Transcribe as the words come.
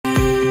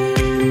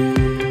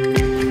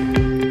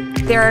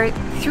There are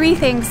three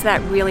things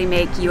that really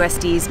make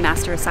USD's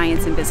Master of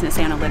Science in Business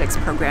Analytics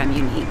program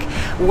unique.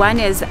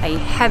 One is a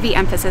heavy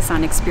emphasis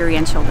on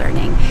experiential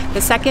learning. The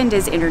second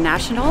is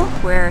international,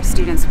 where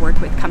students work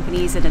with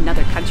companies in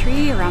another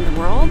country around the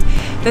world.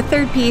 The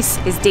third piece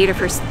is data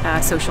for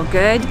social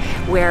good,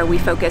 where we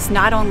focus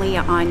not only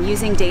on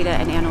using data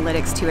and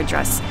analytics to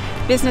address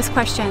business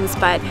questions,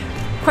 but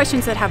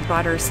questions that have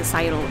broader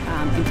societal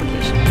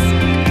implications.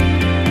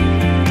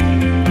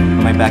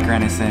 My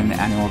background is in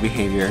animal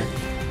behavior.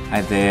 I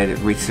did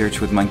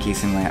research with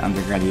monkeys in my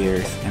undergrad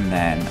years, and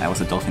then I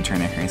was a dolphin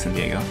trainer here in San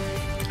Diego.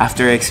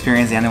 After I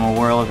experienced the animal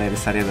world, I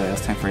decided that it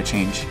was time for a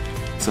change.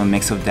 So a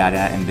mix of data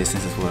and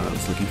business is what I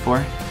was looking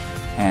for,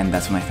 and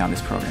that's when I found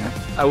this program.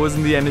 I was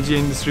in the energy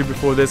industry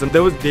before this, and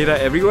there was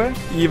data everywhere.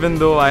 Even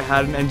though I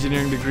had an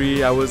engineering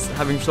degree, I was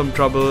having some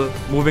trouble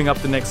moving up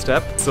the next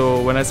step.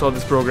 So when I saw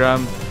this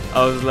program,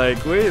 I was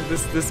like, wait,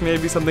 this may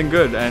be something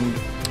good, and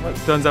it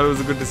turns out it was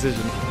a good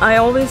decision. I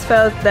always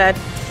felt that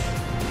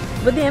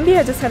with the MBA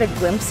I just had a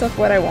glimpse of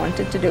what I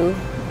wanted to do,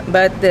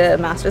 but the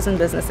Masters in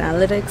Business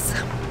Analytics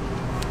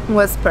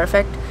was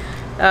perfect.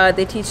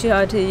 They teach you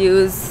how to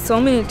use so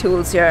many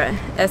tools here: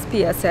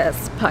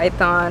 SPSS,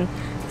 Python,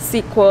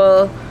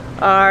 SQL,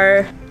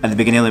 R. At the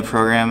beginning of the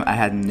program, I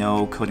had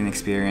no coding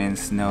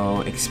experience,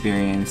 no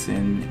experience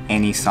in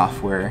any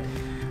software.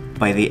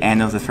 By the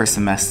end of the first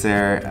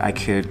semester, I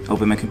could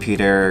open my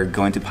computer,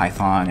 go into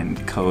Python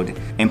and code,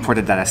 import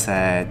a data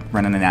set,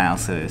 run an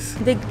analysis.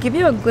 They give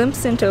you a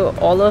glimpse into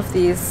all of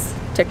these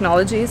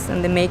technologies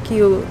and they make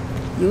you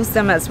use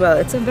them as well.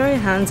 It's a very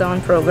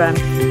hands-on program.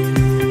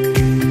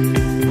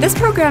 This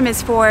program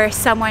is for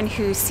someone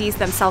who sees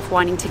themselves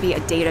wanting to be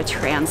a data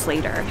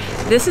translator.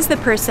 This is the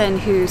person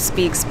who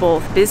speaks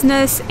both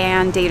business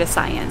and data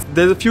science.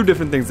 There's a few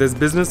different things. There's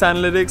business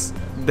analytics,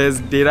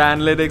 there's data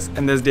analytics,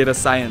 and there's data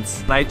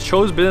science. I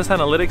chose business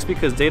analytics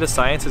because data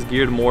science is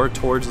geared more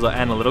towards the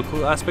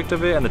analytical aspect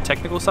of it and the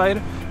technical side,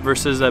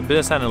 versus the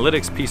business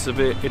analytics piece of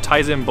it. It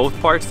ties in both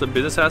parts, the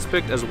business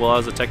aspect as well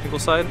as the technical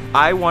side.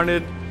 I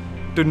wanted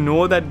to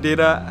know that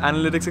data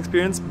analytics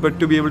experience, but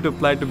to be able to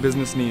apply it to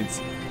business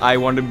needs. I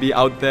want to be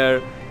out there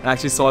and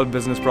actually solve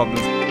business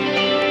problems.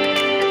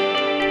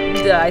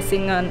 The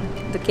icing on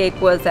the cake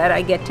was that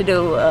I get to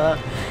do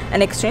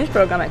an exchange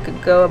program. I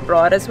could go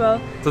abroad as well.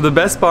 So the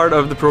best part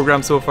of the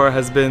program so far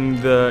has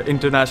been the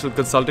international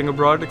consulting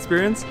abroad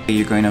experience.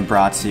 You're going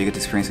abroad, so you get to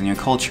experience a new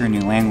culture,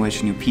 new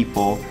language, new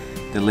people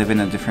that live in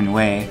a different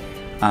way.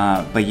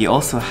 But you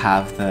also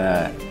have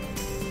the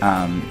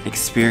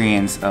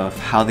experience of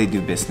how they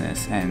do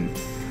business and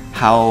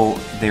how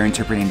they're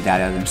interpreting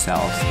data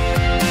themselves.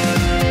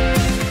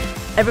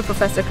 Every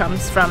professor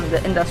comes from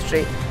the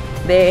industry.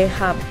 They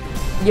have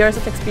years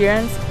of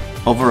experience.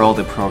 Overall,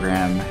 the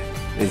program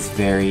is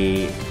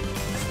very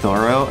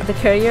thorough. The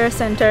Career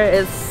Center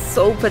is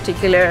so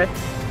particular.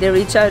 They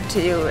reach out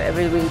to you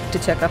every week to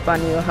check up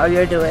on you, how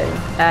you're doing,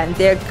 and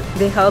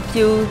they help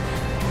you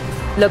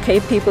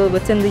locate people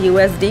within the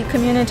USD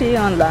community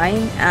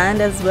online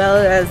and as well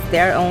as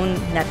their own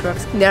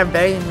networks. They are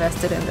very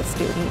invested in the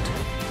student.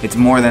 It's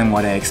more than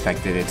what I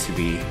expected it to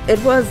be.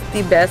 It was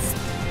the best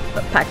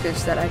package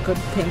that I could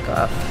think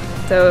of,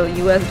 so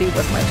USD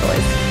was my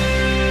choice.